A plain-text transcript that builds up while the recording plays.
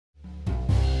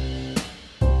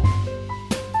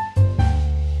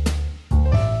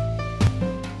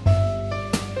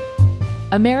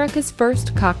America's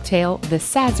first cocktail, the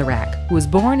Sazerac, was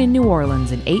born in New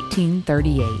Orleans in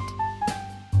 1838.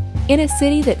 In a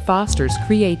city that fosters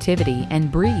creativity and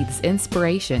breathes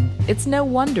inspiration, it's no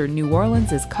wonder New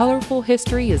Orleans' colorful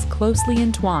history is closely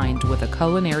entwined with a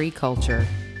culinary culture.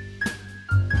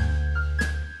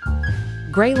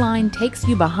 Gray Line takes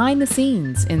you behind the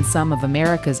scenes in some of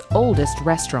America's oldest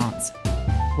restaurants,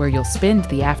 where you'll spend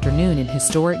the afternoon in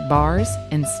historic bars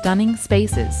and stunning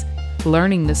spaces,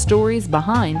 learning the stories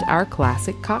behind our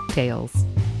classic cocktails.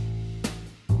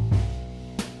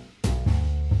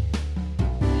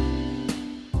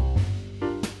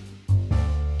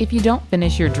 If you don't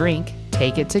finish your drink,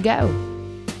 take it to go.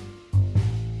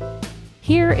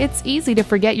 Here, it's easy to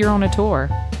forget you're on a tour,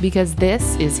 because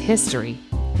this is history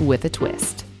with a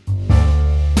twist.